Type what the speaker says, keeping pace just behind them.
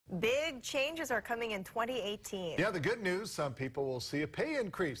Big changes are coming in 2018. Yeah, the good news, some people will see a pay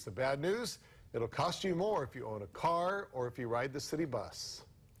increase. The bad news, it'll cost you more if you own a car or if you ride the city bus.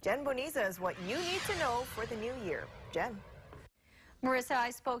 Jen Boniza is what you need to know for the new year. Jen. Marissa, I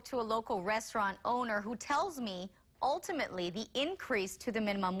spoke to a local restaurant owner who tells me ultimately the increase to the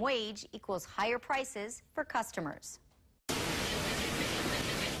minimum wage equals higher prices for customers.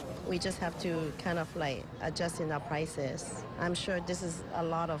 We just have to kind of like adjust in our prices. I'm sure this is a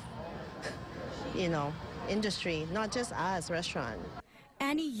lot of, industry, not just us, restaurant.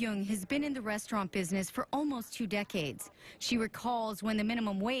 Annie Young has been in the restaurant business for almost 2 decades. She recalls when the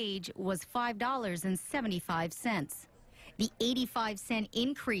minimum wage was $5.75. The 85-cent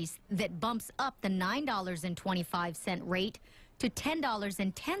increase that bumps up the $9.25 rate to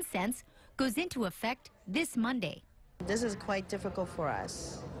 $10.10 goes into effect this Monday. This is quite difficult for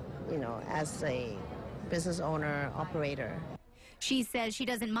us, as a business owner, operator. She says she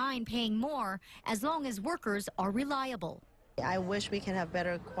doesn't mind paying more as long as workers are reliable. I wish we can have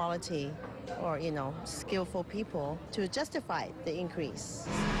better quality or, skillful people to justify the increase.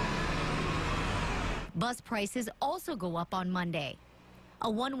 Bus prices also go up on Monday. A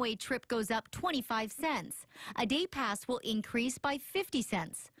one-way trip goes up 25 cents. A day pass will increase by 50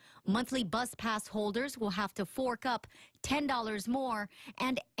 cents. Monthly bus pass holders will have to fork up $10 more,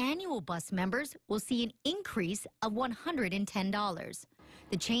 and annual bus members will see an increase of $110.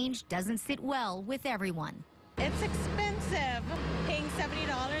 The change doesn't sit well with everyone. It's expensive. Paying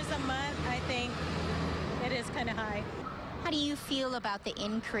 $70 a month, I think it is kind of high. How do you feel about the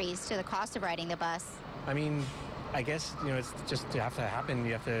increase to the cost of riding the bus? I mean, I guess, it's just to have to happen.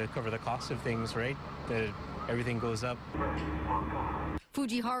 You have to cover the cost of things, right? Everything goes up.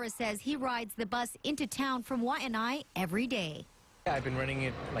 Fujihara says he rides the bus into town from Waianae every day. Yeah, I've been running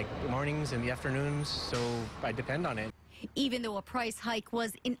it like the mornings and the afternoons, so I depend on it. Even though a price hike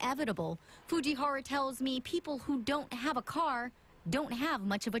was inevitable, Fujihara tells me people who don't have a car don't have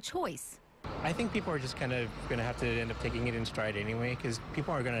much of a choice. I think people are just kind of going to have to end up taking it in stride anyway, because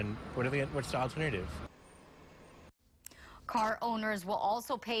people are going to, what's the alternative? Car owners will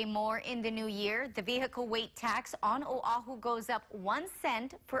also pay more in the new year. The vehicle weight tax on Oahu goes up 1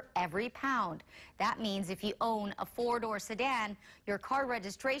 cent for every pound. That means if you own a 4-door sedan, your car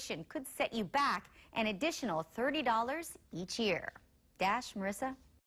registration could set you back an additional $30 each year. Marissa?